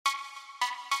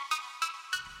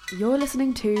You're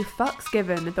listening to Fucks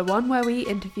Given, the one where we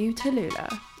interview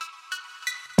Tallulah.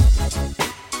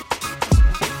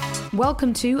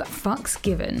 Welcome to Fucks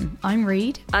Given. I'm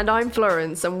Reed. And I'm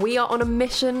Florence, and we are on a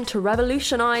mission to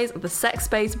revolutionise the sex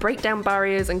space, break down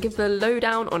barriers, and give the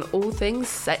lowdown on all things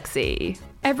sexy.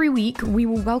 Every week, we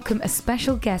will welcome a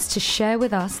special guest to share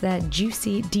with us their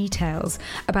juicy details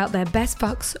about their best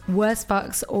fucks, worst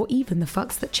fucks, or even the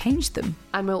fucks that changed them.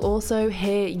 And we'll also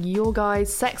hear your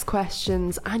guys' sex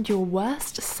questions and your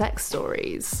worst sex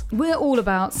stories. We're all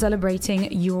about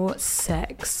celebrating your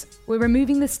sex. We're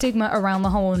removing the stigma around the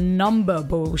whole number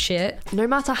bullshit. No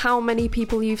matter how many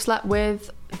people you've slept with,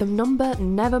 the number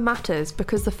never matters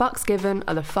because the fucks given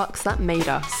are the fucks that made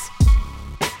us.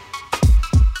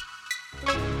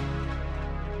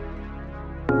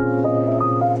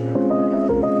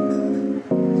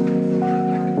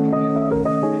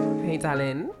 Hey,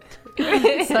 darling.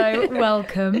 So,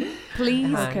 welcome.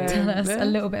 Please Hi. tell us a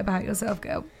little bit about yourself,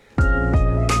 girl.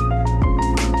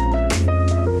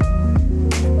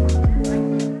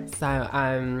 So,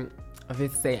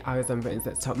 obviously, I was on Britain's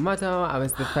Next Top Model. I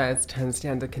was the first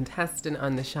transgender contestant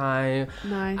on the show.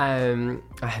 Nice.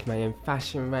 I had my own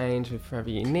fashion range with Forever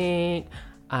Unique.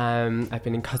 I've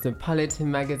been in Cosmopolitan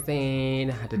magazine.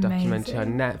 I had a documentary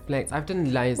on Netflix. I've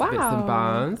done loads of bits and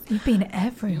bobs. You've been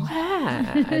everywhere.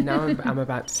 Yeah, and now I'm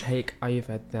about to take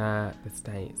over the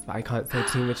States, but I can't say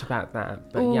too much about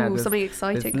that. But Ooh, yeah, there's, something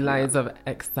exciting. There's loads of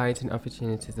exciting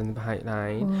opportunities in the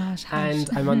pipeline. Gosh, And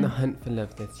I'm on the hunt for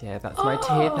love this year. That's my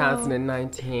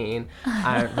 2019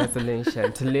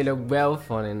 resolution. Tallulah will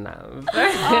fall in love.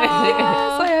 Yes,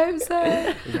 I hope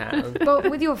so. Yeah. But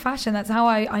with your fashion, that's how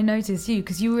I noticed you,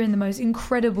 because you were in the most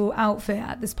incredible outfit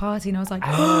at this party, and I was like,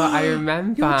 Oh, I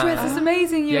remember. your dress is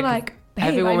amazing. You're 'cause like, babe,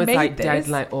 everyone I was made like this. dead,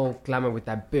 like all glamour with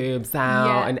their boobs out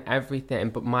Yeah. and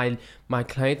everything. But my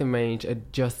clothing range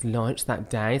had just launched that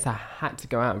day, so I had to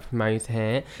go out and promote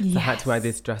it. So I had to wear Yes.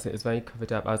 this dress. It was very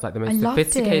covered up. I was like the I most loved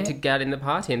sophisticated it. girl in the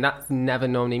party, and that's never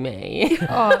normally me.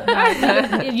 Oh,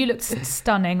 no, you look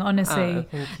stunning, honestly.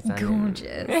 Oh, thank you, darling.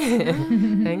 Gorgeous.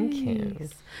 Thank you.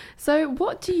 So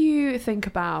what do you think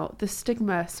about the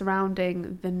stigma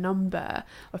surrounding the number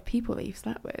of people that you've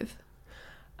slept with?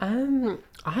 Who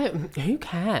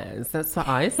cares? That's what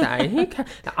I say. Who cares?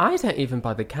 I don't even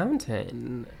bother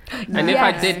counting. And if I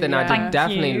Yes. did, then I'd Thank have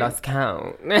definitely you. lost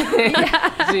count. Do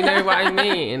you know what I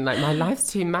mean? Like, my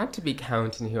life's too mad to be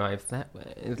counting who I've slept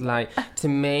with. Like, to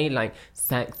me, like,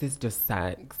 sex is just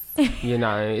sex. You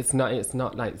know, it's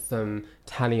not like some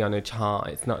tally on a chart.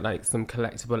 It's not like some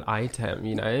collectible item,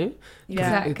 you know? 'Cause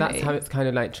Exactly. that's how it's kind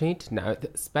of like treated now,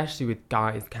 especially with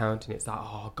guys counting. It's like,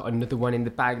 oh, got another one in the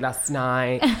bag last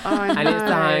night. I And it's know.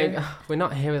 like, we're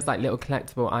not here as like little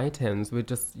collectible items. We're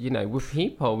just, you know, we're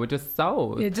people. We're just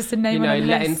souls. Yeah, just a name you know, on a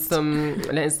letting list.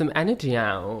 some energy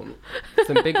out.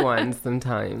 Some big ones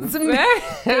sometimes. Some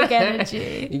big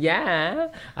energy. Yeah.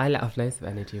 I let off loads of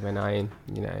energy when I,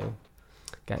 you know,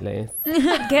 get loose.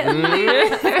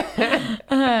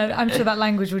 I'm sure that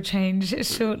language will change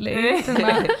shortly. From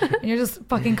that. You're just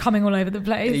fucking coming all over the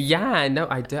place. Yeah, no,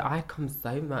 I do. I come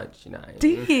so much, you know. Do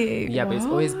you? Yeah, but it's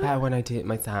always better when I do it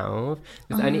myself.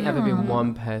 There's only ever been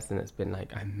one person that's been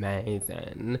like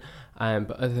amazing.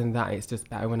 But other than that, it's just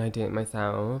better when I do it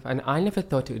myself. And I never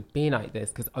thought it would be like this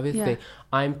because obviously Yeah.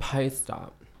 I'm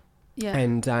post-op. Yeah.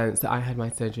 And so I had my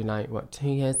surgery like, 2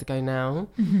 years ago now?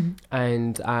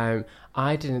 And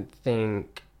I didn't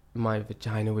think my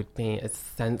vagina would be as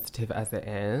sensitive as it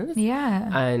is. Yeah.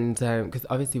 And because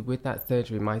obviously with that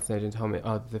surgery, my surgeon told me,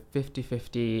 the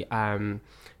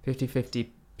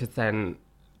 50-50%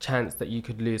 chance that you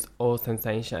could lose all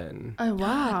sensation. Oh,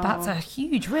 wow. That's a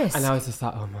huge risk. And I was just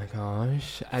like, oh my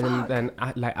gosh. And then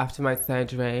like after my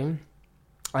surgery,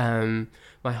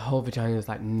 my whole vagina was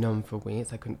like numb for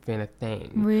weeks. I couldn't feel a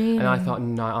thing. Really? And I thought,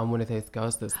 no, I'm one of those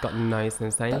girls that's got no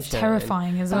sensation. That's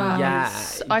terrifying as well. Yeah.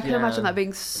 I can imagine that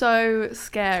being so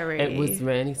scary. It was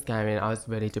really scary, and I was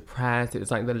really depressed. It was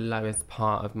like the lowest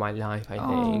part of my life, I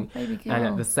think. baby girl. And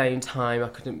at the same time, I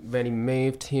couldn't really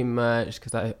move too much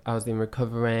because I was in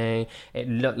recovery. It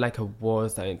looked like a war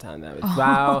zone down there as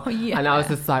well. yeah. And I was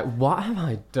just like, what have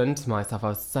I done to myself? I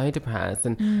was so depressed.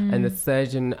 And the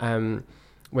surgeon,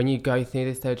 when you go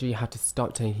through the surgery, you have to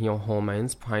stop taking your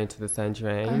hormones prior to the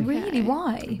surgery. Oh, really?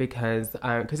 Why? Because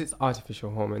it's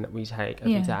artificial hormone that we take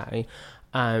every day.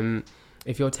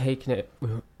 If you're taking it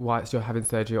whilst you're having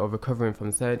surgery or recovering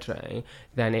from surgery,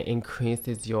 then it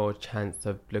increases your chance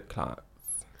of blood clots.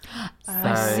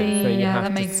 I see. So you Yeah, have that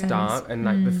to makes stop. sense. And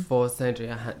like before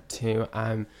surgery, I had to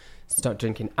stopped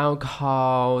drinking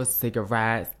alcohol,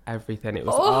 cigarettes, everything. It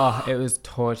was it was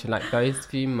torture. Like those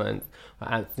few months were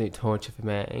absolute torture for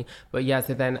me. But yeah,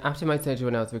 so then after my surgery,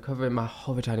 when I was recovering, my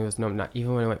whole vagina was numb. Like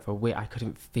even when I went for a week, I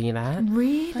couldn't feel it.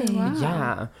 Really? Wow.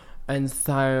 Yeah. And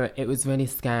so it was really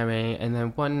scary. And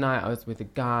then one night I was with a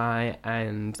guy,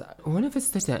 and all of a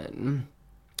sudden,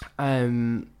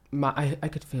 I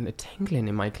could feel a tingling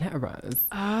in my clitoris.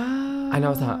 And I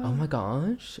was like, oh my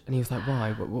gosh. And he was like,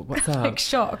 why? What's up? Like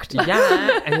shocked.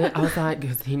 Yeah. And then I was like,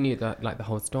 because he knew the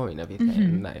whole story and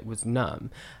everything, that it was numb.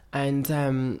 And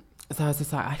so I was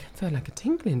just like, I can feel like a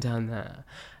tingling down there.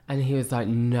 And he was like,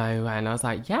 no way. And I was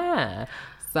like, yeah.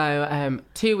 So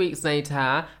 2 weeks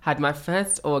later, had my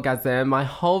first orgasm. My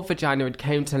whole vagina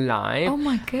came to life. Oh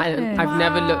my goodness. And I've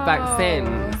never looked back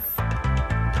since.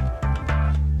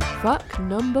 Fuck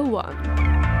number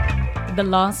 1. The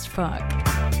last fuck.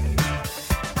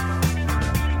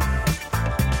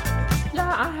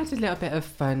 Yeah, I had a little bit of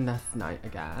fun last night, I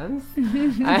guess.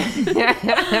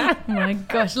 Oh my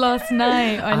gosh, last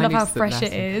night. I love need how some fresh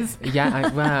it lessons. is. Yeah,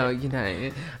 well, you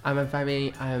know, I'm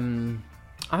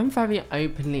very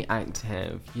openly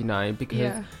active, you know, because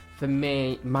Yeah. for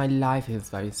me, my life is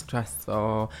very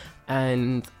stressful,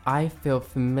 and I feel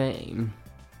for me,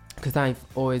 because I've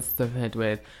always suffered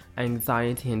with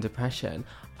anxiety and depression,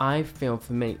 I feel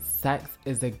for me, sex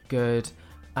is a good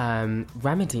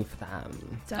remedy for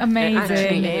them. Amazing. It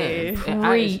actually is.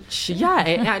 Preach.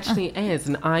 It actually is.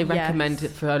 And I Yes. recommend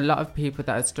it for a lot of people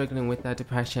that are struggling with their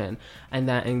depression and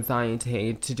their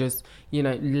anxiety to just, you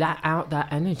know, let out that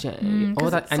energy. All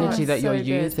that it's energy that so you're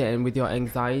good. using with your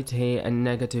anxiety and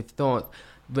negative thoughts.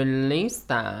 Release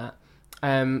that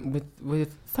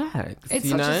with sex. It's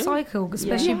you such know? a cycle,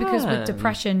 especially because Yeah. with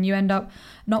depression, you end up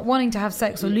not wanting to have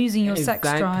sex or losing your sex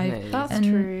drive. Exactly. That's And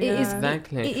true. it is- yeah.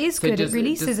 Exactly. It is So good. just- It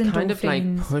releases just kind of like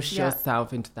endorphins. push Yeah.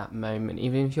 yourself into that moment,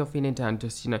 even if you're feeling down.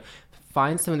 Just, you know,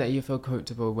 find someone that you feel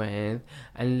comfortable with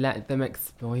and let them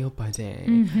explore your body.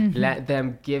 Mm-hmm. Let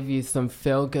them give you some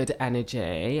feel good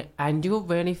energy, and you'll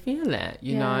really feel it.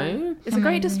 You know. It's a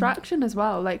great distraction as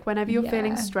well. Like whenever you're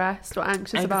feeling Yeah. stressed or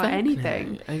anxious about Exactly.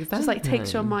 anything, it just like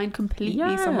takes your Exactly. mind completely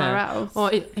Yeah. somewhere else.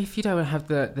 Or if you don't have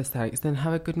the sex, then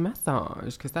have a good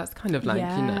massage, because that's kind of like,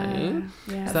 you know.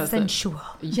 Yeah. So that's Sensual.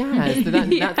 Yeah, so that's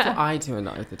Yeah. what I do a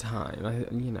lot of the time.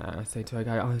 I say to a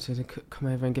guy, oh, should you come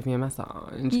over and give me a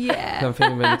massage? Yeah. So I'm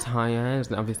feeling really tired,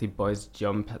 and obviously boys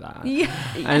jump at that. Yeah.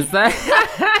 And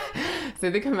so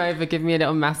they come over, give me a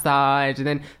little massage, and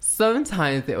then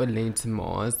sometimes it will lead to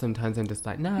more. Sometimes I'm just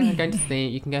like, no, I'm going to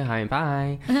sleep, you can go home,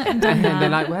 bye. And they're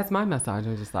like, where's my massage?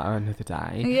 I'm just like, oh, another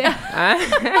day. Yeah.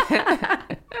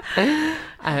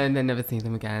 And then never see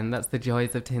them again. That's the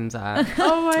joys of Tinder.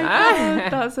 Oh my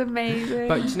god, that's amazing.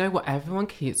 But you know what? Everyone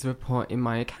keeps reporting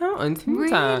my account on Tinder.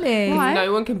 Really? Why?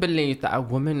 No one can believe that a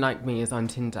woman like me is on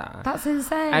Tinder. That's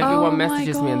insane. Everyone Oh my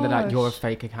messages me and they're like, you're a gosh.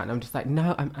 fake account. And I'm just like,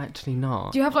 no, I'm actually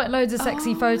not. Do you have like loads of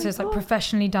sexy Oh my photos, like God.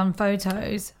 professionally done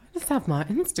photos? I just have my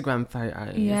Instagram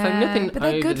photos. Yeah. So nothing but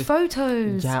they're over good the-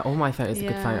 photos. Yeah, all my photos are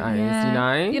good Yeah. photos, Yeah. you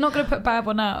know? You're not going to put a bad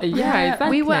one up. Yeah, exactly.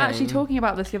 We were actually talking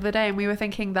about this the other day, and we were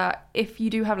thinking that if you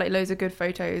do have like loads of good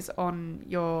photos on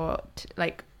your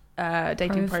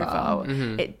dating Profile. profile,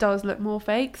 Mhm. it does look more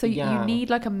fake. So Yeah. you need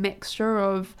like a mixture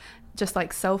of just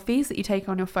like selfies that you take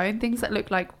on your phone, things that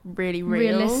look like really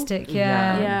real. Realistic,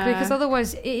 Yeah. Yeah. Because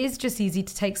otherwise it is just easy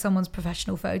to take someone's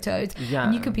professional photos. Yeah.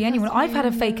 And you could be anyone. I've had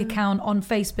a fake account on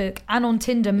Facebook and on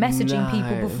Tinder messaging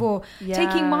people No. before, Yeah.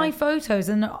 taking my photos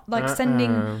and like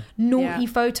sending naughty Yeah.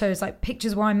 photos, like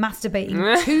pictures where I'm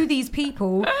masturbating to these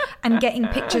people and getting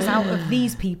pictures out of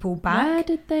these people Where back.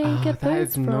 did they Oh, get that those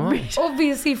is from? not.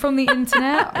 Obviously from the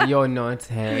internet. You're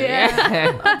naughty.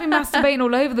 Yeah. I've been masturbating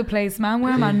all over the place, man.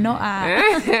 Where am I not at?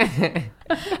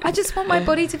 I just want my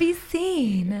body to be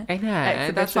seen. I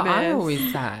know. That's what I Exhibitionist.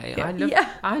 always say.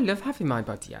 I love having my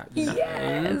body out. You know?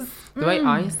 Yes. The way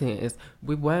I see it is,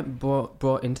 we weren't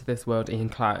brought into this world in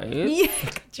clothes. Yeah.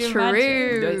 Do you True.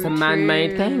 imagine? It's a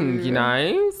man-made thing, True. you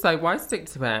know. So why stick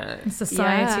to it?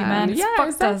 Society, Yeah. man. It's Yeah,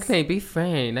 fucked us. exactly. Be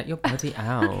free. Let your body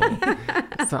out.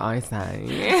 That's what I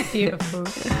say. Beautiful.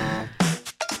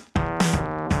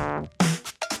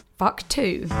 Fuck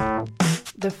 2.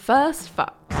 The first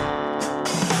fuck.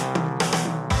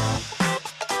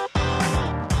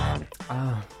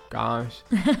 Oh gosh.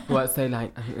 What? So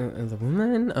like, as a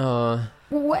woman, or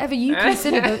Well, whatever you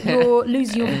consider that you're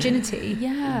losing your virginity.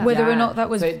 Yeah. Whether or Yeah. not that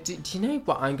was. So do you know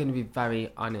what? I'm going to be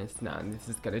very honest now, and this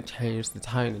is going to change the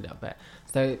tone a little bit.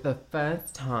 So the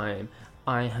first time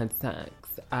I had sex,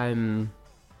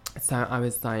 so I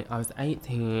was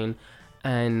 18,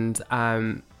 and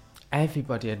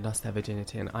everybody had lost their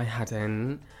virginity, and I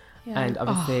hadn't. And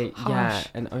obviously, harsh.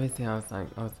 and obviously I was like,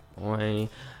 I was a boy.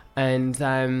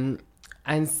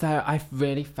 And so I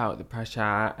really felt the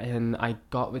pressure, and I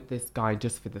got with this guy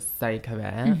just for the sake of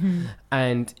it,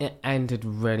 and it ended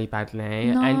really badly.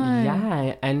 No. And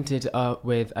it ended up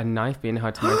with a knife being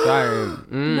held to my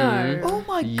throat. No. Oh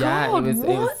my Yeah, God, it was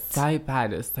what? so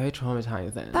bad. It was so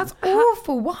traumatizing. That's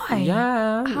awful. Why?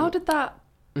 yeah. How did that?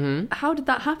 Mhm. How did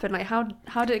that happen? Like, how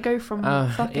did it go from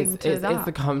fucking to that? It's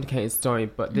a complicated story,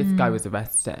 but this guy was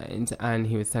arrested and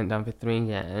he was sent down for 3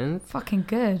 years. Fucking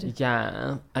good.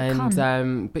 Yeah,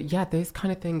 and but yeah, those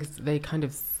kind of things, they kind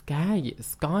of scar you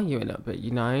a little bit,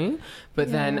 you know.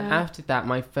 But then Yeah. after that,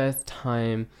 my first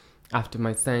time after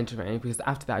my surgery, because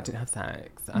after that I didn't have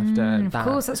sex. After Of that,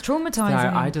 course, that's so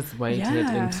traumatizing. I just waited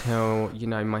Yeah. until, you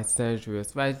know, my surgery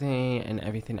was ready and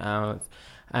everything else.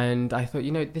 And I thought,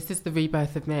 you know, this is the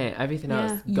rebirth of me. Everything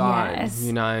else gone, Yes.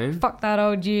 you know. Fuck that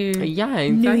old you. Yeah,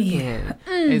 Knew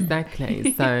exactly. you.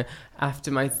 Exactly. So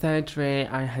after my surgery,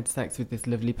 I had sex with this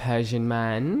lovely Persian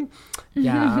man.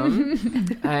 Yeah.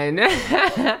 And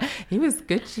he was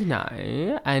good, you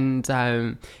know. And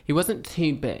he wasn't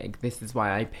too big. This is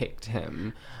why I picked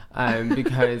him.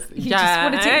 Because You just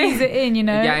wanted to ease it in, you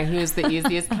know. yeah, he was the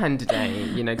easiest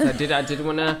candidate, you know, because I didn't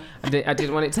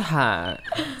want it to hurt.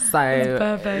 So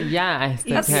perfect. yeah, I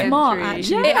said, That's okay. smart,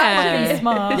 actually. Yeah. Actually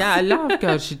smart. Yeah, a lot of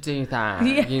girls should do that,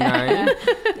 Yeah. you know.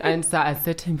 And so I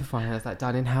said to him before, I was like,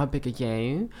 darling, how big are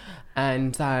you?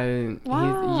 And so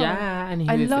Wow. and he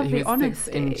I was, love he the was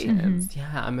honesty. 6 inches.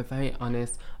 Yeah, I'm a very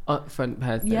honest, upfront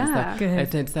person. Yeah. So Good. I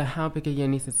said, so how big are you?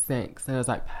 And he said 6. And I was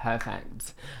like,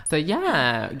 perfect. So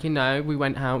yeah, you know, we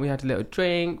went out, we had a little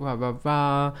drink, rah, rah,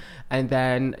 rah. And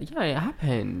then, yeah, it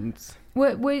happened.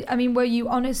 Were you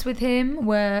honest with him?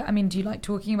 Do you like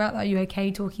talking about that? Are you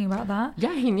okay talking about that?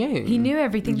 Yeah, he knew. He knew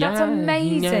everything. That's Yeah, he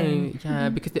amazing. knew. Yeah,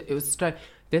 because it was straight.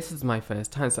 This is my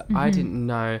first time, so I didn't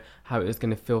know how it was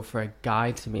going to feel for a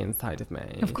guy to be inside of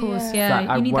me. Of course, Yeah. yeah.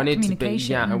 So You need that to be,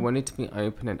 communication. I wanted to be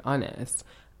open and honest.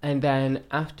 And then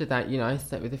after that, you know, I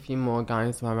slept with a few more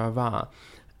guys, rah, rah, rah.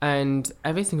 And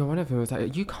every single one of them was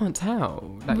like, you can't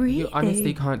tell. Like, you Really?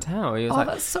 honestly can't tell. It was Oh, like,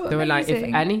 that's so they were like, if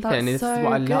amazing. anything, That's this is so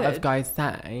what a lot of good. guys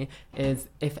say, is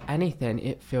if anything,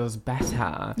 it feels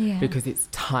better Yeah. because it's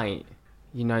tight.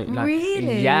 You know, like,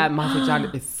 Really? yeah, my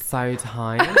vagina is so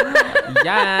tight.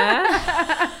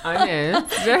 Yeah,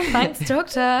 honest. Thanks,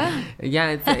 doctor.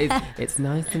 Yeah, it's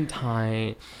nice and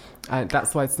tight.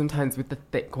 That's why sometimes with the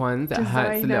thick ones, it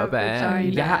hurts a Designer little bit. vagina.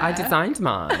 Yeah, I designed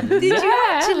mine. Did you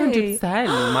actually?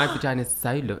 100%. My vagina is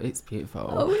so it's beautiful.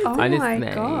 Oh, is it? Oh my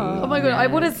Honestly. God. Oh my god, I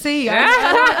want to see. I'm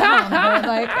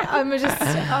just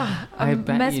I I'm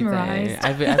bet mesmerized.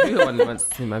 you do. Everyone wants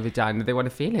to see my vagina. They want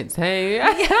to feel it too.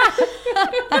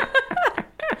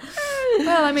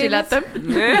 Well, I mean, She let them.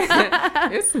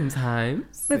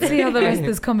 Sometimes. let's see how the rest of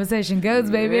this conversation goes,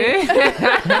 baby.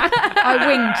 I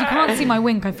winked. You can't see my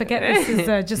wink. I forget this is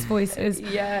just voices.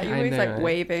 Yeah, you're I always know like it.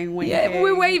 waving. Yeah,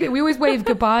 we're waving. We always wave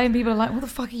goodbye, and people are like, "What the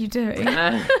fuck are you doing?"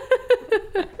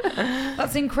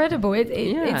 That's incredible. It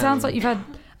Yeah. sounds like you've had.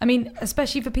 I mean,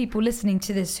 especially for people listening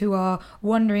to this who are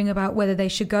wondering about whether they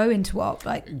should go into op.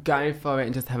 Like, Go for it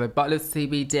and just have a bottle of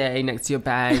CBD next to your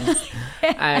bed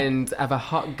and have a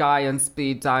hot guy on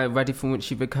speed dial ready for once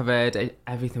you've recovered.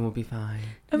 Everything will be fine.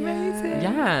 amazing.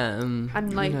 Yeah.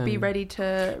 And like you know. be ready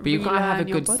to. But you've got to have a relearn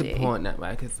your good body. support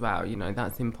network as well. You know,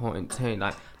 that's important too.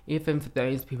 Like, even for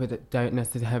those people that don't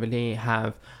necessarily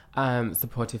have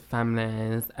supportive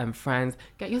families and friends,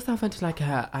 get yourself into like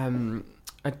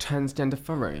a transgender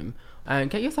forum.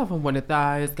 Get yourself on one of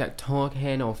those. Get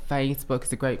talking, or Facebook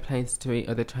is a great place to meet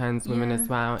other trans women as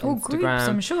well. Or Instagram. groups,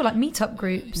 I'm sure, like meetup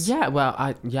groups. Yeah, well,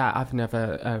 I've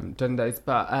never done those,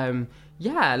 but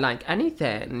yeah, like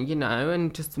anything, you know,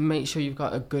 and just make sure you've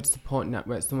got a good support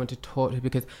network, someone to talk to,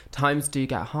 because times do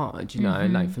get hard, you know.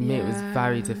 Like for me, it was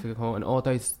very difficult, and all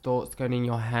those thoughts going in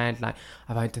your head, like,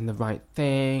 have I done the right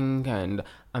thing, and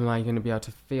am I going to be able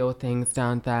to feel things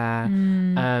down there?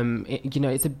 You know,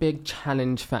 it's a big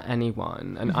challenge for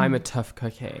anyone, and I'm a tough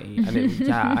cookie,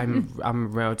 and I'm a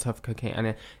real tough cookie,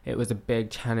 and it was a big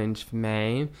challenge for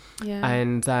me. Yeah.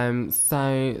 And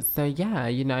so yeah,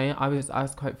 you know, I was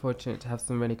quite fortunate to have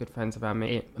some really good friends around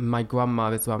me. My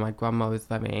grandma as well. My grandma was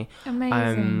very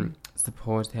Amazing.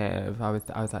 supportive. I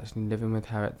was actually living with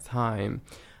her at the time,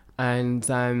 and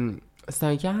so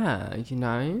yeah, you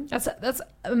know. That's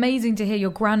amazing to hear your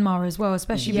grandma as well,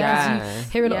 especially because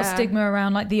you hear a lot of Yeah. stigma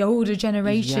around like the older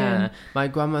generation. Yeah, my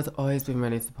grandma's always been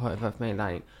really supportive of me.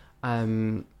 Like,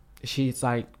 she's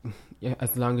like, yeah,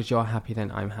 as long as you're happy,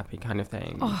 then I'm happy, kind of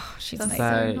thing. Oh, she's That's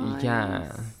amazing. so nice.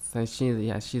 Yeah. So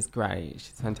she's great.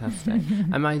 She's fantastic.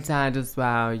 And my dad as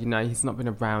well, you know, he's not been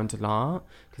around a lot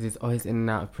because he's always in and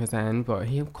out of prison, but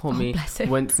he'll call me bless him.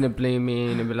 once in a blue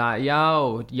moon and be like,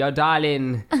 yo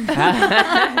darling.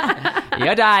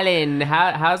 Yo darling,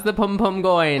 how's the pum-pum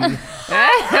going? No way.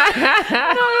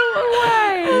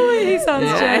 Oh, he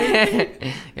sounds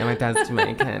Jamaican. Yeah, my dad's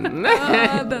Jamaican.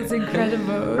 Oh, that's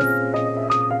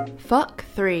incredible. Fuck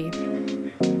 3.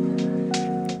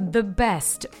 The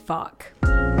best fuck.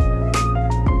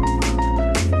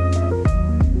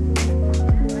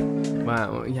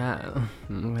 Well, yeah.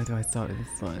 Where do I start with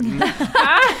this one?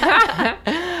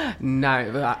 No,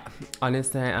 but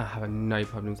honestly, I have no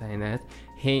problem saying this.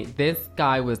 This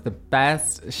guy was the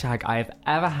best shag I've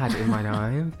ever had in my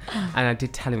life. And I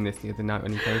did tell him this the other night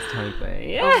when he FaceTimed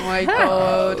me. Oh my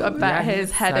God. I bet Yeah,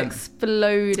 his head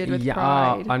exploded with yeah,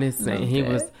 pride. honestly, Loved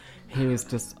he it. was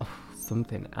just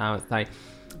something else. Like,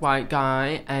 white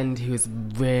guy, and he was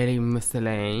really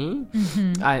muscly.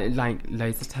 Like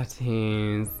loads of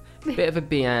tattoos, bit of a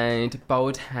beard,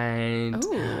 bald head.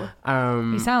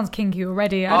 Ooh. He sounds kinky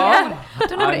already. I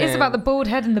don't know what it is about the bald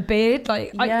head and the beard.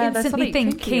 Like, I Yeah, there's instantly something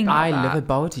think kinky king. about I that. love a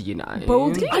baldy, you know.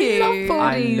 Baldy? I love you?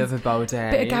 I baldies. love a baldy.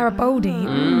 Bit of Garibaldi.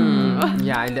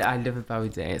 Yeah, I love a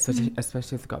baldy, especially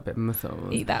if it's got a bit of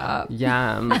muscles. Eat that up.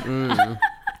 Yeah.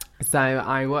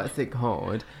 So what's it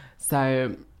called?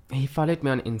 So he followed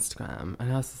me on Instagram,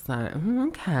 and I was just like,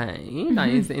 okay.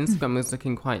 Like, his Instagram was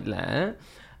looking quite lit.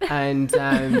 And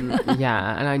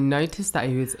yeah, and I noticed that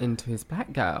he was into his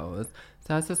black girls.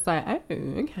 So I was just like, oh,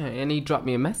 okay. And he dropped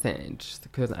me a message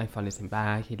because I followed him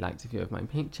back. He liked a few of my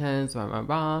pictures, rah, rah,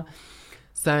 rah.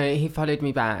 So he followed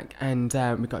me back, and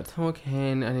we got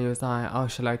talking, and he was like, oh,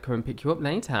 shall I come and pick you up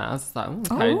later? I was just like,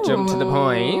 okay, jump to the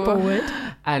point. Forward.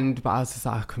 But I was just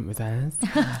like, I couldn't resist.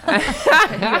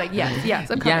 You're like,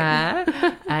 yes, I'm coming.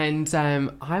 Yeah. And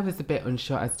I was a bit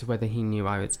unsure as to whether he knew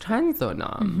I was trans or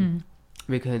not.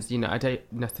 Because, you know, I don't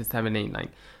necessarily like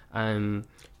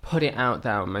put it out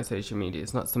there on my social media.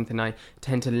 It's not something I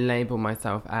tend to label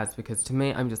myself as, because to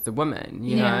me, I'm just a woman,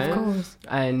 you know? Of course.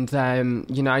 And,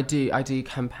 you know, I do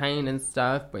campaign and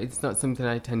stuff, but it's not something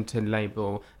I tend to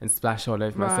label and splash all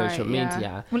over my Right, social yeah.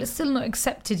 media. Well, it's still not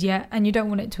accepted yet, and you don't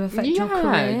want it to affect your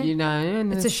career. you know,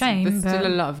 and It's a shame, There's still but-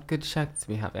 a lot of good shags to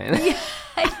be having.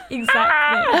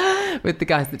 Exactly. With the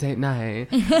guys that don't know.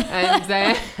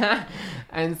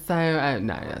 And so,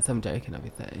 no, that's, I'm joking,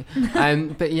 obviously.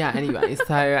 But yeah, anyway,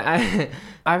 so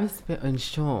I was a bit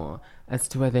unsure as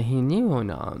to whether he knew or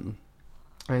not.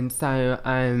 And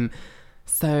so,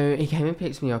 so he came and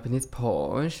picked me up in his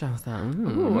Porsche. I was like,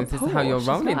 Ooh, a is this how you're Porsche as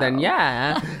rolling then? well.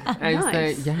 Yeah. And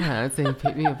Nice. so, yeah, so he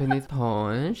picked me up in his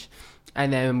Porsche.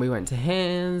 And then we went to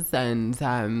his, and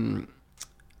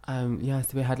yeah, so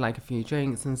we had like a few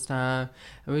drinks and stuff,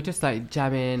 and we were just like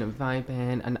jamming and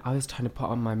vibing, and I was trying to put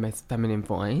on my most feminine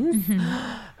voice.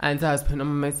 And so I was putting on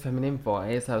my most feminine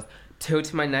voice. I was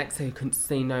tilting my neck so you couldn't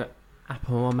see no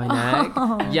apple on my neck.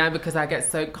 Yeah, because I get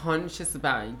so conscious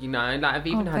about it, you know, like I've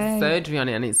even had surgery on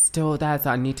it and it's still there,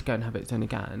 so I need to go and have it done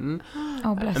again.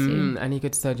 Oh, bless you. Any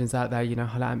good surgeons out there, you know,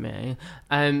 holler at me.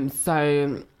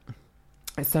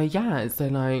 So yeah, so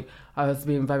like I was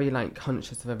being very like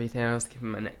conscious of everything. I was keeping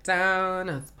my neck down.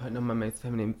 I was putting on my most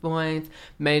feminine voice.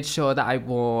 Made sure that I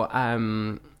wore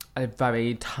a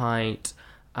very tight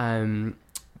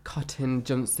cotton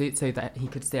jumpsuit so that he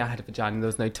could see I had a vagina. There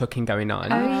was no tucking going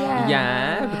on. Oh, yeah.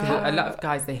 Yeah, because a lot of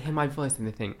guys, they hear my voice and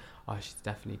they think, oh, she's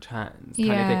definitely trans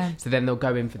kind of thing. So then they'll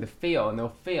go in for the feel, and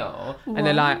they'll feel, and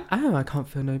they're like, oh, I can't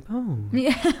feel no balls.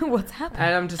 Yeah, what's happened?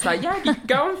 And I'm just like, yeah, you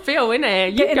go and feel,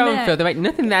 innit? Get You in go there. and feel. There ain't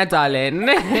nothing there, darling.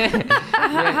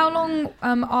 How long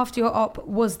after your op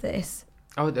was this?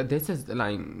 Oh, this is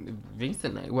like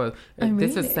recently. Well, Oh,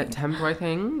 this is really? September, I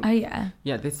think. Oh, yeah.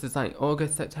 Yeah, this is like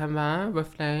August, September,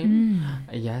 roughly.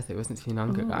 Yes, it wasn't too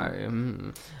long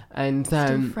ago. And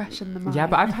Still fresh in the mind. yeah,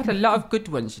 but I've had a lot of good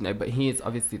ones, you know, but he is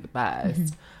obviously the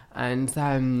best. And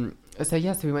so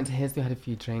yeah, so we went to his, we had a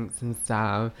few drinks and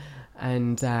stuff,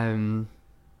 and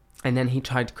then he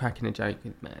tried cracking a joke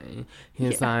with me. He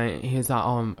was like,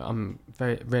 oh, I'm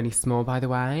really small, by the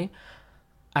way.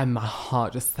 And my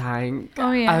heart just sank.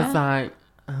 Oh, yeah. I was like,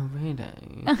 oh, really?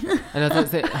 And I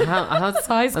was like, how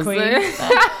Size I was queen. like-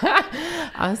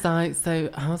 I was like, so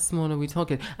how small are we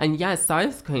talking? And yeah,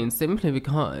 size queen, simply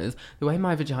because the way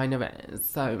my vagina is.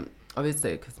 So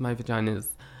obviously, because my vagina is,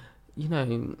 you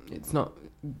know, it's not,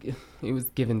 it was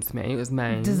given to me, it was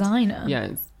made. Designer. Yeah,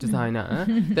 it's designer.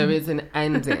 There is an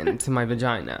ending to my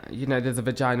vagina. You know, there's a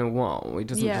vaginal wall. It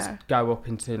doesn't Yeah. just go up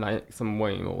into like some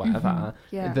womb or whatever.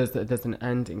 Yeah. There's an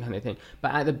ending kind of thing.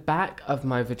 But at the back of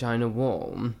my vaginal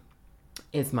wall,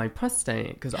 is my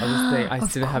prostate, because obviously I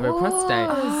still have a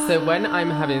prostate. So when I'm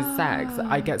having sex,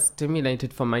 I get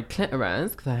stimulated from my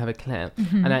clitoris, because I have a clit,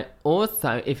 and I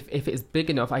also, if it's big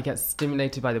enough, I get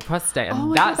stimulated by the prostate,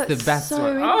 and that's the best so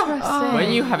one. interesting.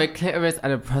 When you have a clitoris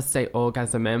and a prostate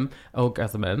orgasm, and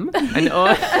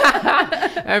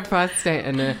a prostate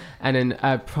and a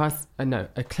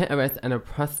clitoris and a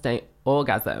prostate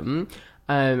orgasm.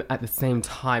 At the same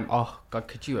time, oh God,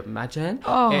 could you imagine?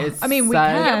 I mean, we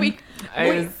can. we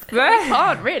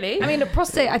can't really. I mean, a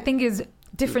prostate, I think, is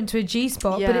different to a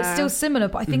G-spot, but it's Yeah. still similar.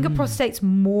 But I think a prostate's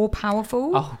more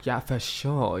powerful. Oh yeah, for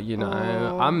sure. You know,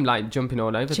 I'm like jumping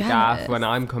all over the Jealous. gaff when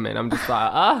I'm coming. I'm just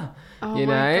like, you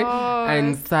my know. God.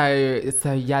 And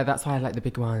so yeah, that's why I like the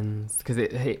big ones, because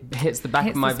it hits the back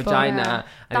Hits of my the spot. vagina. Yeah.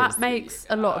 And That it's- makes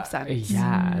a lot of sense.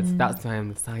 Yes, that's why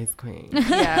I'm the size queen.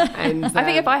 Yeah. And I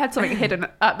think if I had something hidden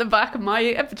at the back of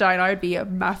my vagina, I'd be a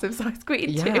massive size queen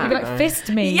Yeah. too. You'd be like, fist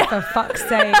me, Yeah. for fuck's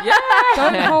sake.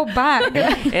 Don't hold back.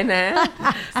 in it.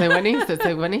 So when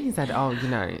he said, oh, you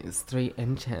know, it's 3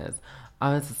 inches,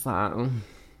 I was just like,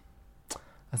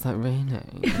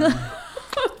 really?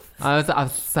 I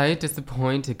was so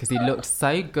disappointed, because he looked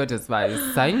so good as well. He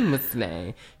was so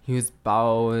muscly. He was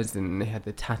bald and he had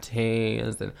the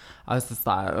tattoos, and I was just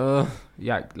like, oh,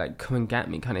 yeah, like come and get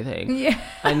me kind of thing. Yeah.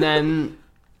 And then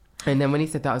when he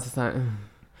said that, I was just like, ugh.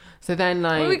 So then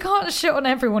like, Well, we can't shit on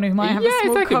everyone who might have a yeah,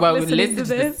 small exactly. cock Well, listening listen to to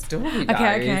the this. story,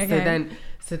 guys. Okay.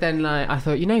 So then, like, I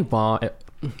thought, you know what?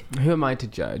 Who am I to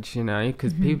judge? You know,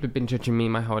 because people have been judging me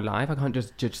my whole life. I can't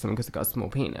just judge someone because they've got a small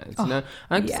penis. You know,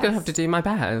 I'm just gonna have to do my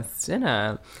best. You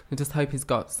know, and just hope he's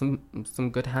got some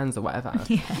good hands or whatever.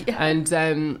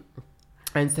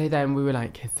 And so then we were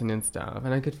like kissing and stuff,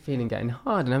 and I could feel him getting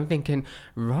hard, and I'm thinking,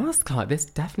 Ross Clark, this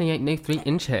definitely ain't no 3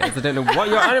 inches. I don't know what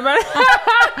you're on about.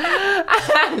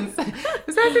 And so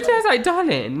I was like,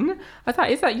 darling, I thought,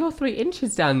 is that your 3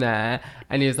 inches down there?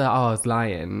 And he was like, oh, I was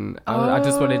lying. I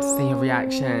just wanted to see a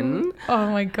reaction. Oh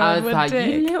my God, I was what like,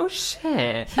 dick. you little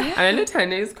shit. And I looked at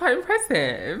him, it was quite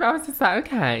impressive. I was just like,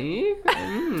 okay.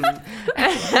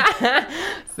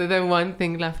 So then one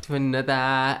thing left to another,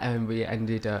 and we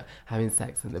ended up having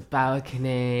sex on the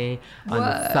balcony, on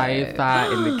the sofa,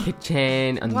 in the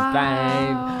kitchen, on the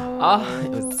bed. Oh, it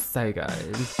was so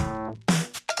good.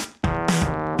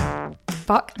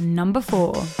 Fuck number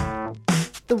 4.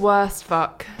 The worst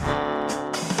fuck.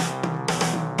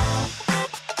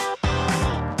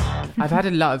 I've had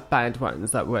a lot of bad ones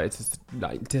that were just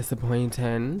like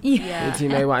disappointing. Yeah. Do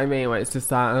you know what I mean? Where it's just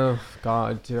like, oh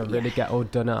God, did I really get all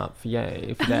done up for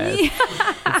you for this?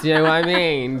 Do you know what I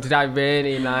mean? Did I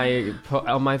really like put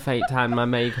on my fake tan, my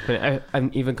makeup,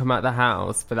 and even come out the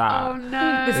house for that? Oh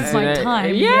no. This is Do my you know-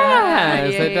 time. Yeah.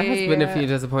 Yeah, So there has been a yeah. few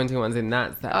disappointing ones in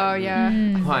that sense. Oh yeah.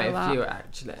 Quite feel a that. few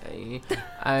actually.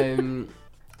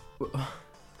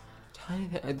 Trying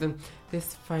to think,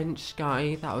 this French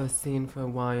guy that I was seeing for a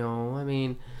while. I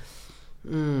mean,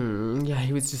 yeah,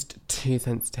 he was just too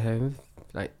sensitive.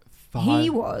 Like He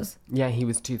was. Yeah, he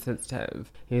was too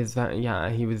sensitive. He was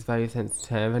very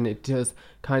sensitive, and it just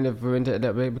kind of ruined it a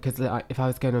little bit, because like, if I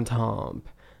was going on top,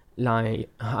 like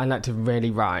I like to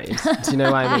really ride. Do you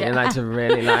know what I mean? I like to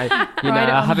really like, you know, Ride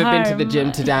it I on haven't been to the home.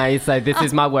 gym today, so this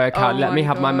is my workout. Oh Let me my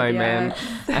have my God, moment.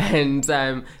 And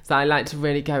so I like to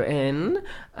really go in,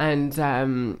 and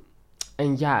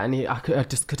yeah, and I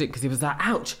just couldn't, because he was like,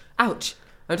 ouch.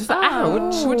 I'm just like,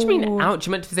 ouch? What do you mean, ouch?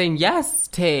 You meant to be saying, yes,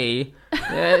 T.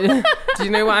 Do you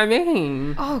know what I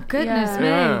mean? Oh, goodness Yeah. me.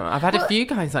 Yeah, I've had a few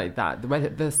guys like that, where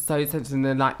they're so sensitive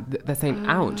and they're saying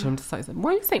ouch. I'm just like,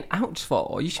 what are you saying ouch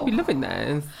for? You should be loving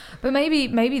this. But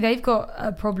maybe they've got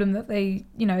a problem that they,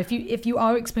 you know, if you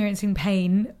are experiencing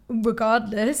pain,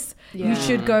 regardless, you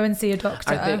should go and see a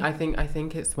doctor. I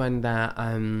think it's when they're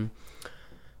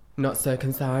not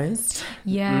circumcised.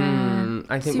 Yeah.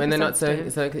 I think Super when they're not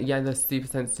sensitive. they're super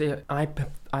sensitive. I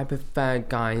prefer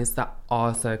guys that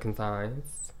are circumcised.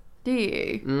 Do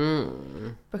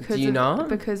you? Because Do you of, not?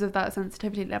 Because of that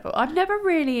sensitivity level. I've never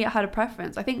really had a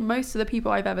preference. I think most of the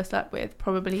people I've ever slept with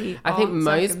probably I think aren't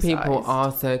most people circumcised.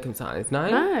 are circumcised. No,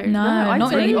 No, I'd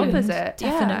not say in the England. opposite.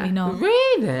 Definitely Yeah. not.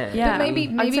 Really? Yeah. But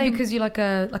maybe I'd say- because you're like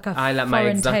a I like my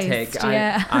foreign exotic. taste.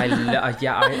 Yeah.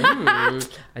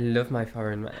 I love my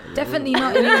foreign man. Definitely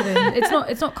not in England.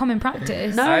 It's not common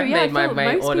practice. No, I've yeah, I made my thought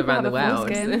way most all people around have the a world.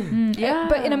 foreskin. Yeah.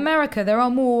 But in America, there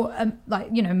are more, like,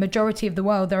 you know, majority of the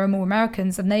world, there are more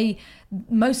Americans, and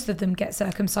most of them get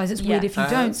circumcised. It's weird Yeah. if you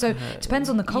don't. So it depends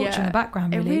on the culture and the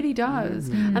background, really. It really does.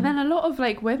 And then a lot of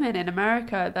like women in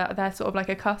America that they're sort of like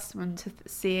accustomed to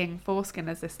seeing foreskin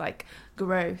as this like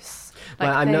gross. Like,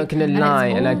 Well, I'm not thing. going to And it's lie,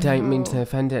 and I don't mean awful. to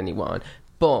offend anyone.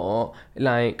 But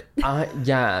like,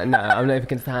 I'm not even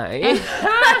gonna say.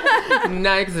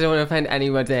 No, because I don't want to offend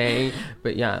anybody.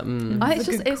 But yeah,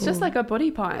 It's just like a body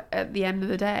part at the end of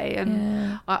the day,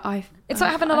 and it's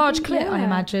like having a large clit, I yeah.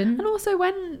 imagine. And also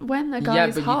when a guy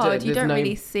is but hard, you there's don't no-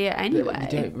 really see it anyway.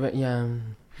 You don't, but yeah.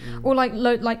 Or like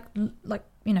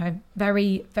you know,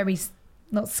 very very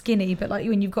not skinny, but like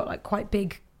when you've got like quite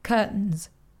big curtains.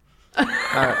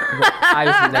 I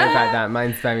didn't know about that.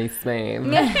 Mine's very smooth.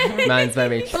 Mine's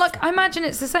very. But like I imagine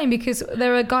it's the same, because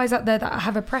there are guys out there that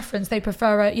have a preference. They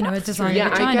prefer a designer Yeah,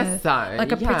 vagina, I guess so.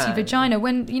 like a pretty vagina.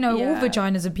 When all Yeah.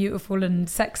 vaginas are beautiful and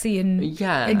sexy and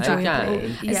enjoyable.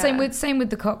 again. And same with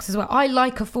the cocks as well. I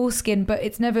like a foreskin, but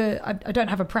it's never. I don't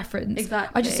have a preference.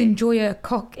 Exactly. I just enjoy a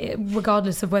cock,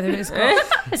 regardless of whether it's got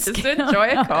Just enjoy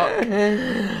a cock.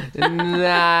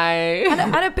 No.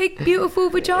 and a big beautiful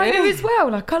vagina as well.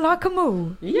 Like I like them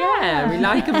all. Yeah, we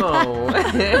like them all.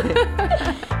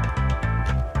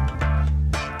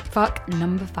 Fuck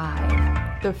number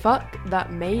 5. The fuck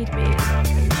that made me.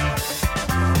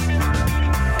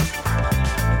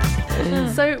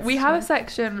 So we have a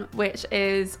section which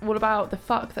is all about the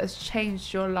fuck that has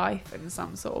changed your life in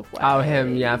some sort of way. Oh,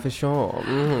 him, yeah, for sure.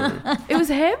 It was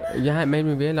him? Yeah, it made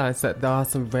me realise that there are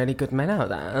some really good men out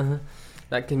there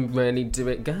that can really do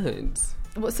it good.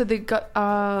 What? So they got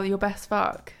your best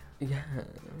fuck. Yeah.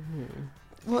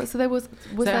 What? So there was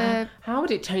So there? how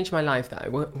would it change my life, though?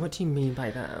 What do you mean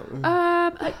by that?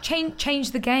 Like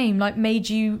change the game. Like made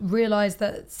you realise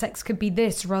that sex could be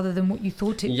this rather than what you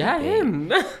thought it Yeah, would be.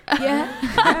 him.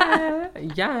 Yeah.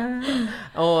 yeah.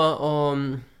 Or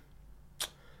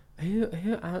who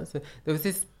else? There was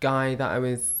this guy that I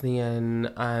was seeing.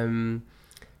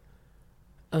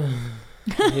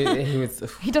 He was.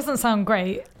 He doesn't sound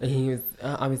great. He was.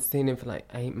 I was seeing him for like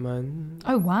 8 months.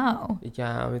 Oh wow.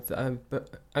 Yeah, I was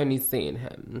but only seeing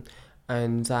him,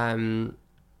 and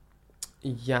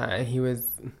yeah, he was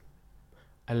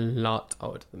a lot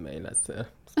older than me. Let's put it.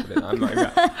 I'm not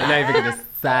even gonna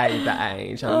say the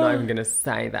age. I'm not even gonna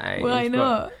say the age. Why but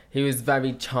not? He was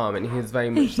very charming. He was very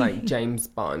much like James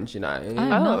Bond, you know.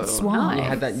 Oh, that's why. He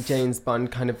had that James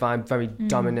Bond kind of vibe, very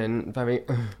dominant, very.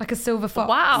 Like a silver fox.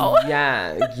 Wow.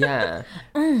 Yeah.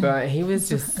 But he was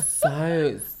just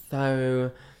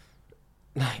so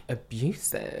like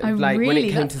abusive. Oh, like when really?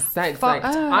 it came That's to sex, fuck-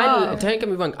 like I don't get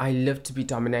me wrong, I love to be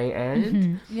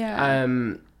dominated. Yeah.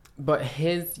 But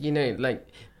his, you know, like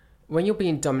when you're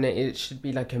being dominated, it should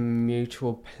be like a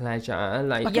mutual pleasure.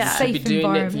 Like Like you a should be safe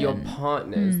doing it for your environment.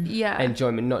 partner's Yeah.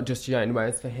 enjoyment, not just your own.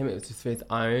 Whereas for him, it was just for his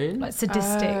own. Like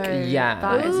sadistic. Yeah,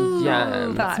 That is Ooh,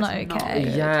 yeah. that's not okay.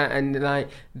 good. Yeah, and like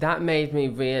that made me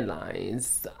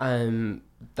realise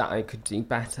that I could do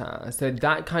better. So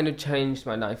that kind of changed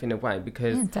my life in a way,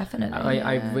 because Yeah, definitely.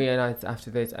 I realised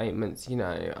after those 8 months, you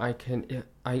know,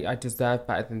 I deserve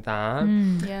better than that.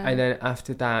 Yeah. And then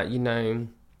after that, you know,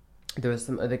 there were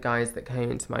some other guys that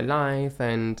came into my life,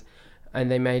 and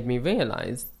they made me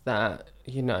realise that,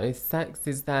 you know, sex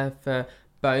is there for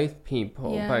both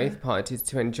people, Yeah. both parties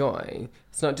to enjoy.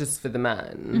 It's not just for the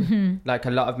man. Like a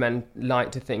lot of men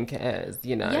like to think it is,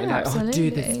 you know, Yeah, like, oh,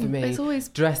 do this absolutely. for me. It's always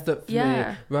Dress up for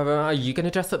Yeah. me. Well, are you going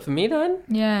to dress up for me then?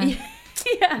 Yeah.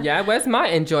 yeah. Yeah, where's my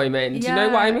enjoyment? Do you know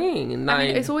what I mean? I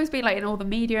mean, it's always been like in all the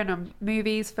media and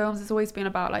movies, films. It's always been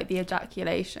about like the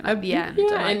ejaculation at the end. Yeah,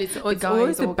 like, and it's the always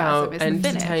guy's about orgasm is the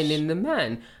finish. entertaining the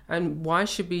men. And why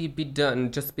should we be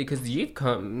done just because you've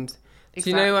come? Do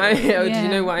you know what I mean? Exactly. Do you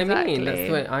know what I Exactly. mean? That's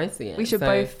the way I see it. We should So-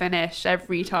 both finish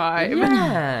every time.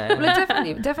 Yeah.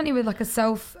 Well, definitely with like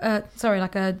a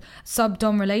like a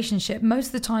sub-dom relationship, most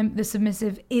of the time the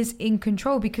submissive is in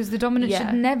control, because the dominant Yeah.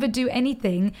 should never do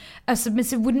anything a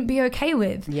submissive wouldn't be okay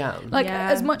with. Yeah. Like Yeah.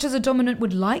 as much as a dominant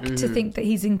would like to think that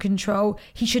he's in control,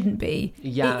 he shouldn't be.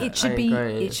 Yeah, it should I be.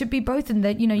 agree. It should be both, and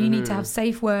that, you know, you need to have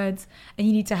safe words, and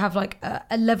you need to have like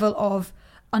a level of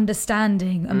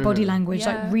understanding and body language.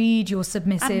 Yeah. Like read your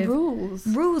submissive.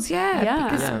 And rules. Yeah. Yeah.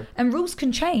 Because, Yeah. and rules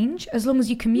can change as long as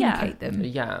you communicate them.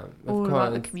 Yeah, of All course.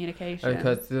 about the communication.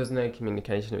 Because there was no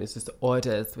communication. It was just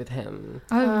orders with him.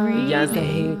 Oh, really? Yeah, so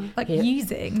he Like he-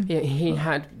 using. He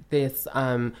had this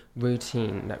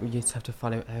routine that we used to have to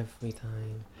follow every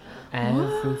time.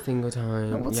 Every single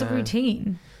time. What's yeah. a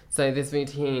routine? So this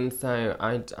routine, so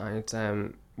I'd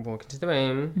walk into the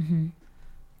room,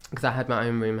 because I had my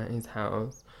own room at his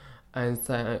house, and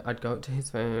so I'd go up to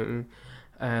his room,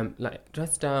 like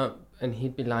dressed up, and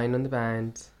he'd be lying on the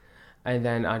bed, and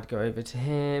then I'd go over to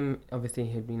him. Obviously,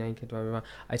 he'd be naked. Blah blah blah.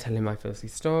 I tell him my filthy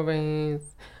stories,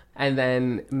 and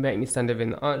then make me stand over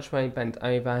in the archway, bend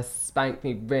over, spank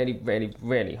me really, really,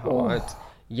 really hard.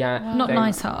 Yeah. Not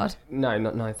nice hard. No,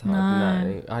 not nice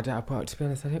hard. No. Well, to be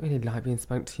honest, I don't really like being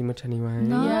spanked too much anyway.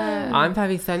 No. Yeah. I'm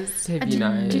very sensitive, And you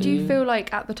know. did you feel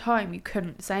like at the time you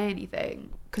couldn't say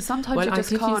anything? Because sometimes you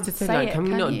just I can't used to say, say like, it, can we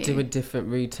not you? do a different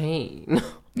routine?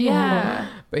 Yeah.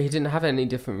 But he didn't have any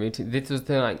different routine. This was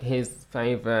his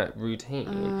favourite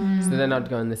routine. So then I'd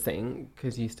go in the sink,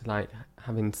 because he used to like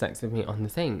having sex with me on the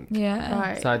sink. Yeah.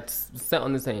 Right. So I'd sit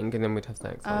on the sink and then we'd have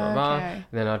sex. Blah, blah, blah. Okay. And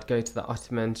then I'd go to the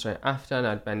ottoman straight after and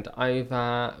I'd bend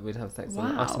over. We'd have sex on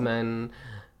the Wow. ottoman.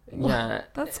 Yeah.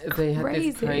 That's They had crazy.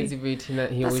 this crazy routine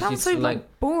that he That always sounds used so to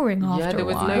like boring after yeah, there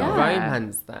was a while. no Yeah.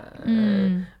 romance there.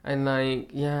 Mm. And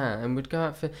and we'd go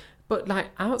out for... But like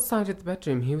outside of the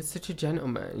bedroom, he was such a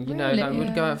gentleman. You know, like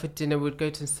we'd go Yeah. out for dinner, we'd go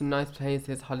to some nice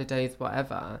places, holidays,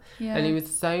 whatever. Yeah. And he was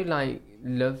so like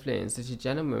lovely and such a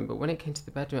gentleman. But when it came to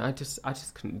the bedroom, I just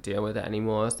couldn't deal with it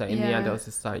anymore. So in the end, I Yeah. was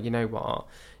just like, you know what?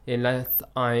 Unless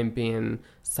I'm being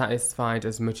satisfied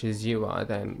as much as you are,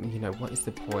 then you know what is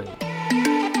the point?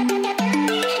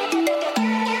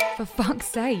 For fuck's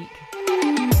sake.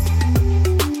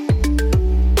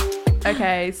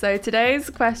 Okay, so today's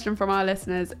question from our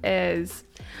listeners is...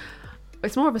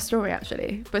 It's more of a story,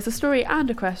 actually, but it's a story and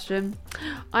a question.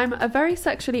 I'm a very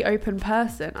sexually open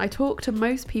person. I talk to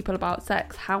most people about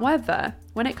sex. However,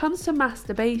 when it comes to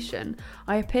masturbation,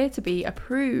 I appear to be a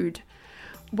prude.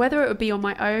 Whether it would be on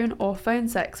my own or phone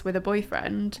sex with a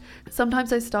boyfriend,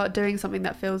 sometimes I start doing something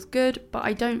that feels good, but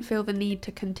I don't feel the need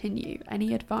to continue.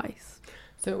 Any advice?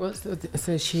 So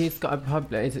she's got a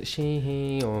problem. Is it she,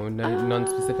 he, or no,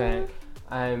 non-specific?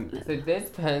 So this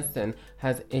person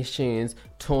has issues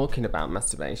talking about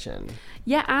masturbation.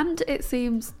 Yeah, and it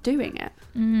seems doing it.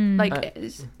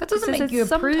 That doesn't make you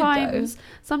a prude, though.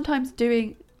 Sometimes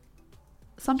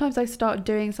I start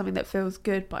doing something that feels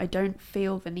good, but I don't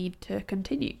feel the need to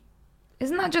continue.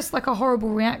 Isn't that just like a horrible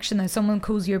reaction though? Someone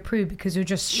calls you a prude because you're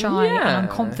just shy and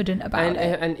unconfident about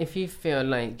it. And if you feel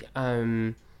like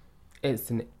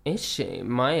it's an issue,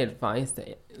 my advice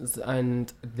is,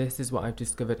 and this is what I've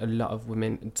discovered a lot of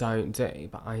women don't do,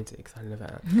 but I do because I love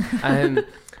it,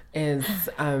 is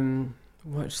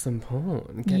watch some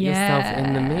porn. Get yourself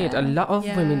in the mood. A lot of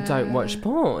women don't watch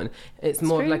porn. It's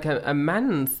more true. like a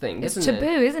man's thing, It's isn't taboo,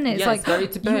 it? isn't it? It's Yeah, like, it's very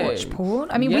taboo. you watch porn?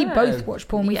 I mean, we Yeah. both watch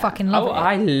porn. We Yeah. fucking love it.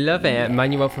 I love it.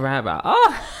 Manuel Ferreira.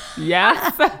 Oh,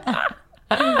 yes.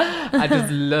 I just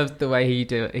love the way he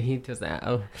does it.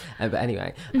 Oh, but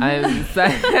anyway, so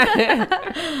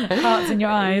Hearts in your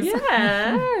eyes.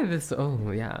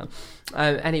 yeah.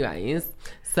 Anyways,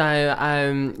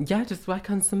 so just work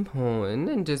on some porn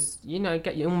and just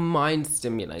get your mind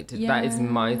stimulated. That is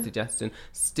my suggestion.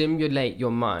 Stimulate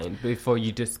your mind before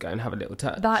you just go and have a little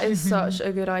touch. That is such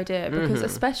a good idea because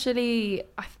especially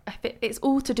it's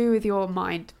all to do with your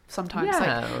mind sometimes.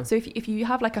 Yeah. Like, so if you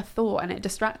have like a thought and it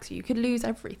distracts you, you could lose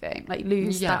everything, like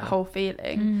lose that whole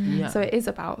feeling. Yeah. So it is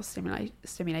about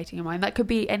stimulating your mind. That could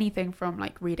be anything from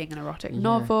like reading an erotic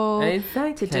novel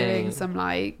exactly. to doing some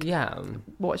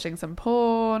watching some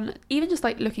porn, even just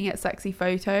like looking at sexy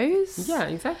photos. Yeah,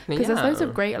 exactly. Because there's loads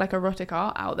of great like erotic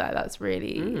art out there that's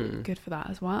really good for that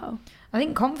as well. I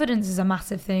think confidence is a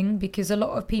massive thing because a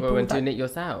lot of people... Well, doing it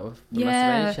yourself.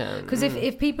 Yeah, because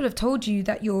if people have told you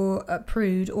that you're a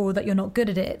prude or that you're not good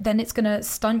at it, then it's going to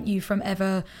stunt you from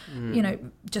ever,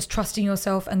 just trusting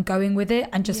yourself and going with it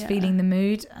and just feeling the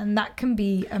mood. And that can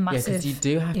be a massive because you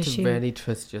do have issue. to really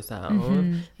trust yourself.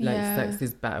 Sex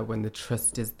is better when the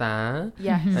trust is there.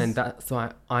 Yes. And that's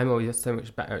why I'm always so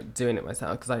much better at doing it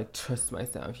myself because I trust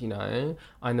myself,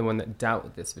 I'm the one that dealt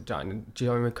with this vagina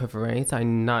during recovery, so I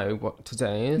know what to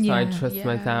do. So I trust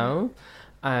myself.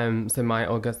 So my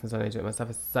orgasms when I do it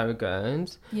myself are so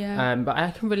good. Yeah. But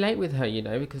I can relate with her,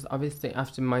 because obviously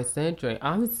after my surgery,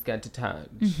 I was scared to touch.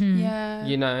 Yeah.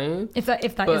 If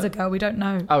that is a girl, we don't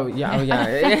know. Oh yeah.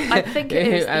 I think it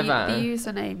is. The Whoever.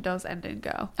 username does end in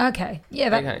girl. Okay. Yeah,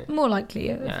 that's more likely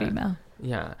a female.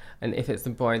 Yeah, and if it's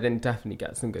a boy, then definitely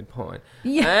get some good porn.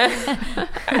 Yeah.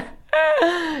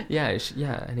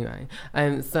 Anyway,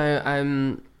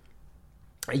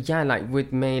 like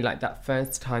with me, like that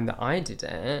first time that I did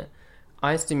it,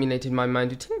 I stimulated my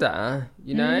mind with Tinder,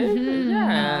 some dick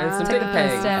the first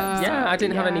pics. steps. Yeah, I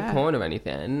didn't have any porn or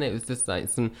anything. It was just like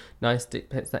some nice dick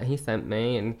pics that he sent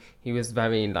me, and he was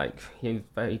very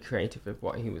creative with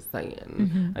what he was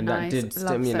saying, and Nice. that did Love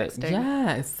stimulate. sexting.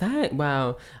 Yeah,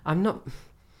 well, I'm not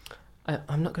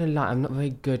gonna lie, I'm not very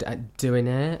good at doing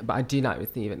it, but I do like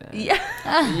receiving it. Yeah.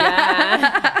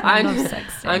 I love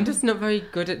sexting. I'm just not very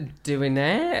good at doing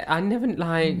it. I never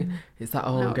it's like,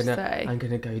 I'm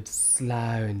gonna go slow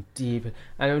and deep, and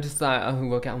I'm just like,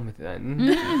 we'll get on with it then.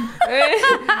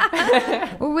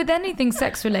 Well, with anything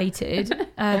sex related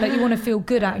that you want to feel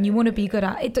good at and you want to be good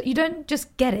at it, you don't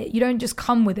just get it. You don't just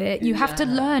come with it. You have to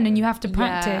learn and you have to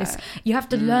practice. You have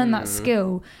to learn that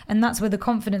skill, and that's where the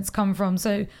confidence come from.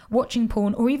 So watching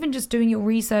porn, or even just doing your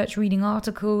research, reading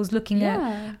articles, looking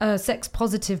at sex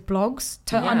positive blogs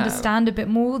to understand a bit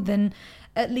more, then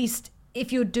at least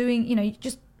if you're doing, you know,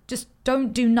 just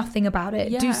don't do nothing about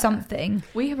it. Do something.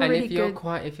 We have a and really if you're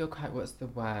quite what's the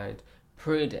word,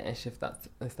 prudish, if that's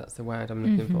the word I'm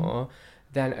looking for,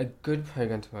 then a good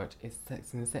program to watch is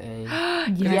Sex and the City. Yes,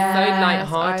 it's so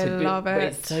light-hearted, I love but it.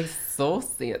 it's so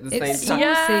saucy at the It's same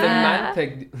time. saucy.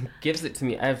 Samantha gives it to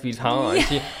me every time.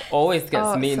 She always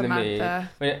gets me in the mood. Samantha.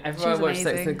 Whenever I She's watch Sex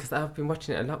amazing. and, because I've been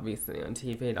watching it a lot recently on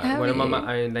TV. Like Have when I'm on you?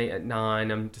 my own late at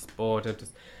 9, I'm just bored. I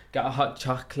just get a hot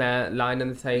chocolate, lying on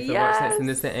the sofa, watch Sex and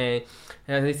the City.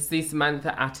 And I see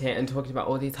Samantha at it and talking about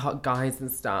all these hot guys and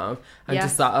stuff. I'm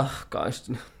just like, oh gosh.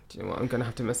 Do you know what? I'm going to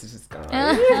have to message this guy.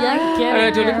 Get Do you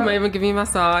want to it. come over and give me a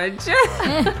massage?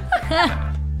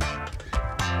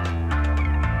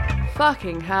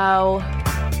 Fucking hell.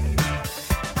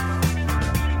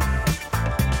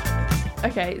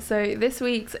 Okay, so this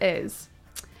week's is: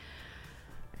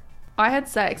 I had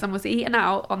sex and was eaten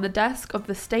out on the desk of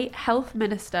the state health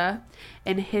minister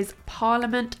in his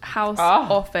Parliament House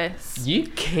office. You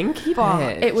kinky Fuck,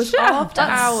 bitch. it was after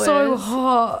hours. So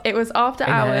hot. It was after In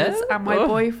hours, it? and my Oh.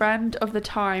 boyfriend of the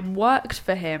time worked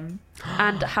for him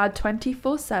and had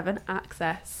 24/7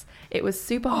 access. It was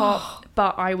super hot,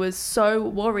 but I was so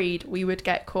worried we would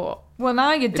get caught. Well,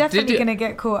 now you're definitely you- going to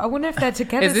get caught. I wonder if they're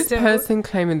together Is this still. person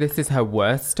claiming this is her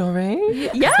worst story?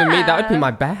 Yeah. For me, that would be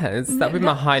my best. That would be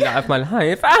my highlight of my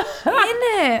life.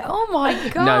 Innit? Oh my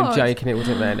god. No, I'm joking. It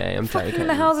wasn't really. I'm Fucking joking.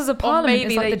 the Houses of Or Parliament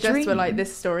maybe is like they the just dream. were like,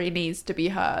 this story needs to be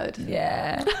heard.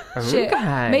 Yeah. Shit.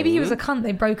 Okay. Maybe he was a cunt.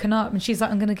 They'd broken up, and she's like,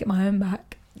 "I'm gonna get my own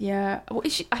back." Yeah. Well,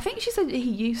 I think she said he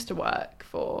used to work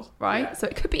for, right? So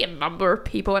it could be a number of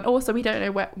people. And also, we don't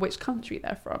know which country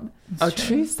they're from. Oh,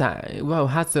 true say. Well,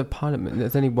 House of Parliament.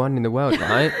 There's only one in the world,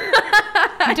 right?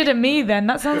 You did it me then.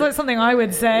 That sounds like something I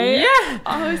would say. Yeah.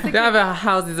 I was They thinking, have a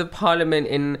Houses of Parliament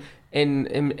in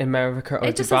America or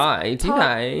it just says Dubai, do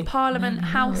they? Parliament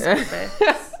House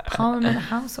Office. Parliament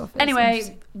House Office.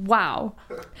 Anyway, wow.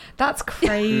 that's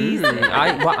crazy.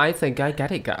 I think I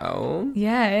get it, girl.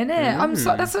 Yeah,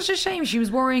 innit? That's such a shame. She was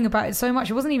worrying about it so much.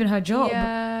 It wasn't even her job.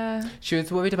 Yeah. She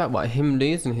was worried about what, him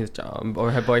losing his job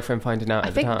or her boyfriend finding out I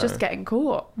at the think time. just getting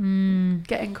caught.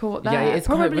 Getting caught there. Yeah, it's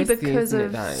probably quite risky, because isn't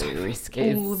of it, though? so risky.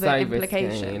 It's all the so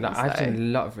implications. Risky. Like, I've though. done a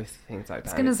lot of risky things like that.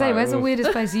 I was gonna It's say, like, where's the oof.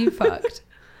 weirdest place you fucked?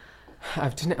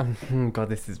 I've done it. God,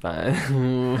 this is bad.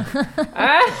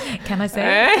 Can I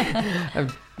say?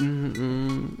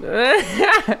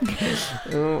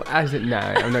 I don't know.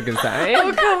 I'm not gonna say.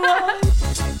 Oh, come on.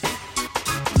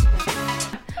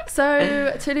 So,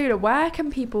 Tallulah, where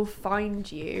can people find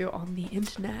you on the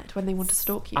internet when they want to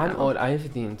stalk you? I'm now? all over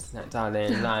the internet,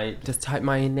 darling. Like, just type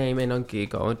my name in on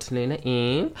Google, Tallulah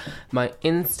Eve. My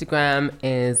Instagram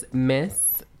is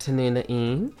Miss Tallulah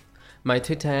Eve. My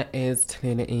Twitter is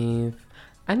Tallulah Eve.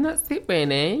 And that's it,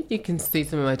 really. You can see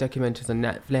some of my documentaries on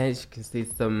Netflix. You can see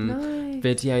some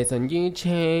videos on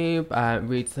YouTube.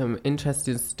 Read some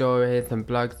interesting stories and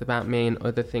blogs about me and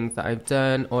other things that I've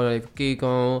done all over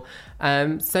Google.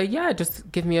 So, yeah, just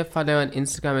give me a follow on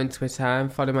Instagram and Twitter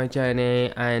and follow my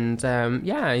journey. And,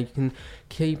 yeah, you can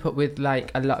keep up with,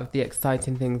 like, a lot of the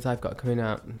exciting things I've got coming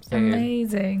up. So,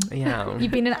 Amazing. yeah.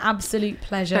 You've been an absolute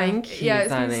pleasure. Thank you, Yeah,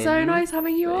 it's been so darling. nice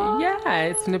having you on. Yeah,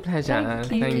 it's been a pleasure.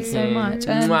 Thank you so much.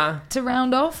 Mwah. To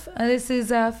round off, this is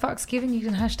Fucksgiven. You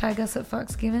can hashtag us at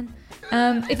Fucksgiven.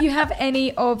 If you have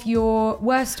any of your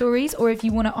worst stories, or if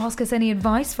you want to ask us any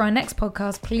advice for our next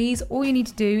podcast, please, all you need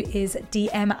to do is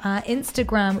DM our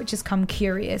Instagram, which is Come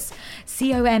Curious.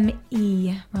 COME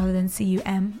rather than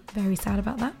CUM. Very sad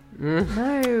about that.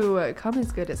 No, cum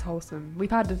is good. It's wholesome. We've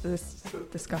had this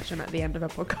discussion at the end of a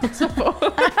podcast before.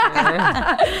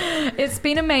 It's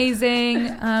been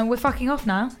amazing. We're fucking off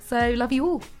now. So love you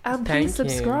all. And Thank please you.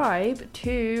 subscribe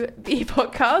to the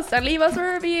podcast and leave us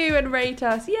a review and rate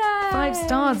us. Yay! 5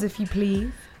 stars if you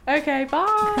please. Okay, bye.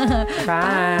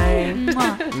 Bye.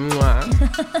 Mwah.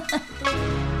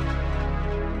 Mwah.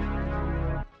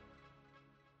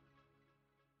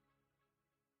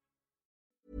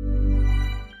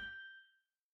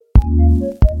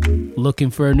 Looking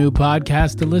for a new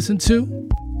podcast to listen to?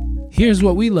 Here's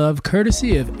what we love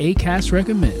courtesy of Acast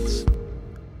Recommends.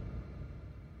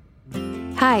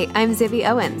 Hi, I'm Zibby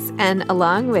Owens, and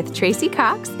along with Tracy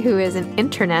Cox, who is an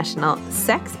international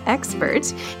sex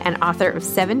expert and author of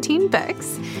 17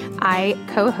 books, I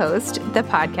co-host the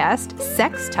podcast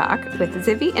Sex Talk with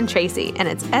Zibby and Tracy, and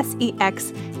it's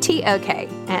SEXTOK.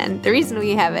 And the reason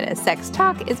we have it as Sex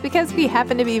Talk is because we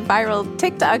happen to be viral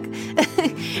TikTok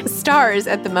stars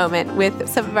at the moment, with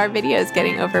some of our videos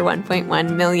getting over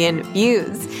 1.1 million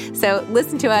views. So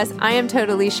listen to us. I am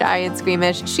totally shy and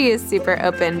squeamish. She is super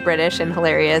open, British, and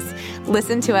hilarious.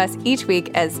 Listen to us each week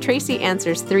as Tracy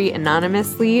answers 3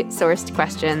 anonymously sourced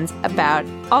questions about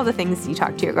all the things you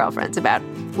talk to your girlfriends about.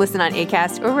 Listen on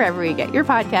Acast or wherever you get your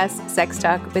podcasts. Sex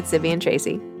Talk with Zibby and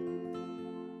Tracy.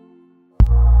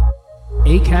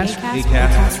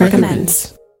 Acast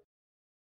recommends.